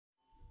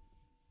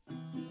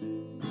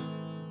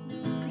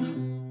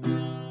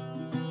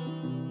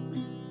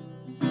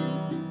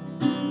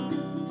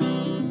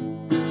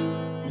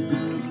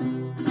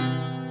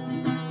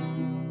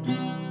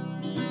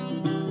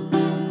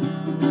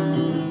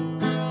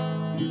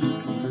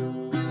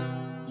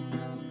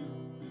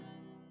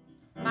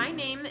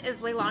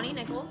is Leilani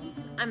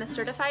Nichols. I'm a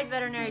certified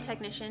veterinary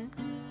technician,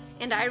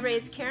 and I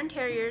raise Cairn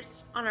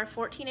Terriers on our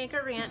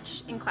 14-acre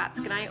ranch in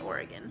Clatskanie,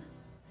 Oregon.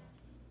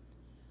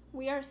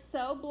 We are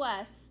so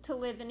blessed to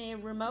live in a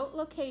remote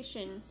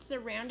location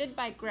surrounded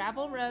by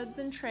gravel roads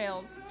and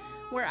trails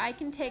where I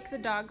can take the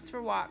dogs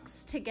for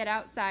walks to get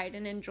outside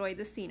and enjoy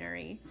the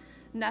scenery.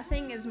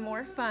 Nothing is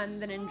more fun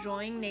than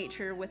enjoying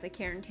nature with a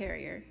Cairn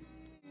Terrier.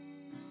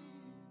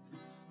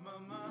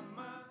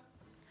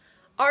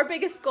 Our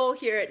biggest goal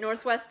here at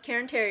Northwest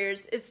Cairn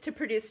Terriers is to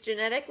produce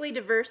genetically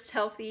diverse,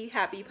 healthy,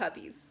 happy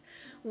puppies.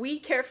 We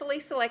carefully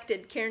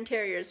selected Cairn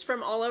Terriers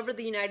from all over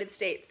the United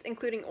States,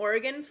 including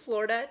Oregon,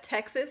 Florida,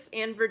 Texas,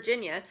 and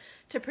Virginia,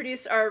 to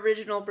produce our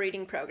original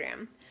breeding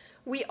program.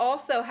 We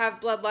also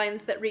have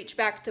bloodlines that reach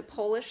back to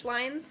Polish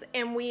lines,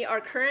 and we are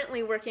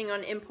currently working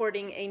on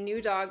importing a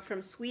new dog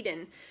from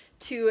Sweden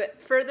to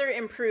further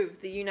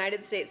improve the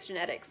United States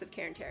genetics of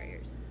Cairn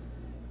Terriers.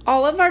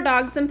 All of our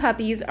dogs and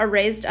puppies are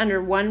raised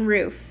under one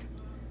roof.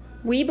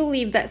 We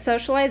believe that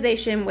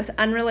socialization with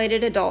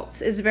unrelated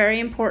adults is very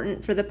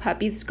important for the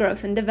puppy's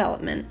growth and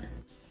development.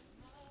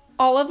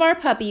 All of our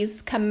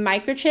puppies come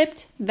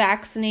microchipped,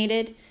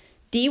 vaccinated,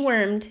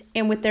 dewormed,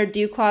 and with their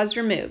dew claws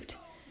removed.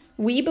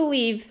 We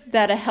believe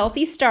that a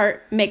healthy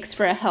start makes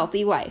for a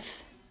healthy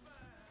life.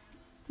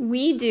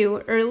 We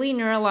do early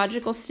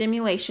neurological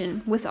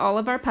stimulation with all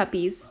of our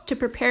puppies to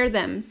prepare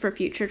them for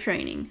future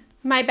training.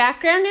 My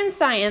background in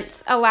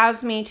science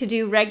allows me to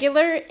do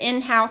regular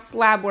in-house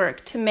lab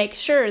work to make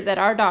sure that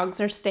our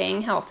dogs are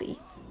staying healthy.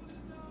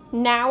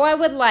 Now I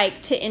would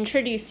like to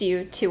introduce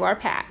you to our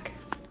pack.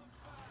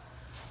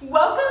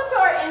 Welcome to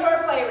our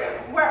indoor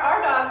playroom, where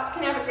our dogs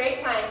can have a great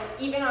time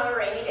even on a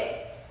rainy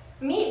day.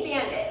 Meet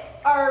Bandit,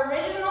 our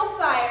original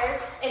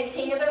sire and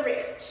king of the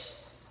ranch.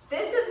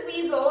 This is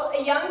Weasel,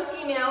 a young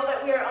female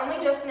that we are only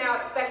just now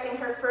expecting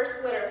her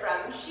first litter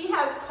from. She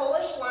has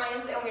Polish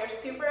lines, and we are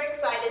super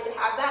excited to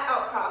have that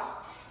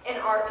outcross in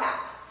our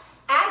pack.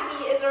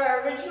 Aggie is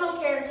our original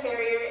Cairn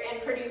Terrier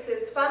and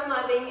produces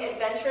fun-loving,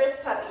 adventurous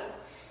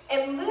puppies.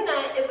 And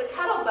Luna is a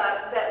cuddle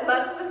bug that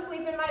loves to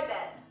sleep in my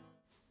bed.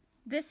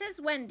 This is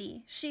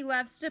Wendy. She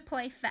loves to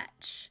play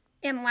fetch.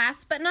 And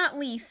last but not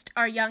least,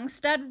 our young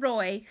stud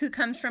Roy, who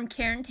comes from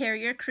Cairn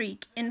Terrier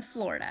Creek in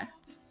Florida.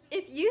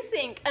 If you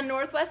think a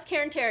Northwest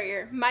Cairn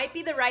Terrier might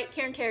be the right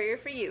Cairn Terrier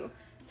for you,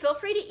 feel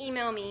free to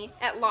email me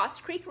at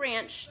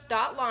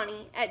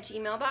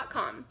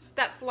lostcreekranch.lani@gmail.com.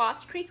 That's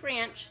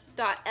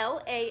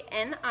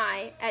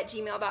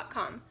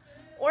lostcreekranch.lani@gmail.com.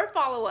 Or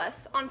follow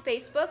us on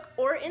Facebook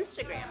or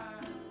Instagram.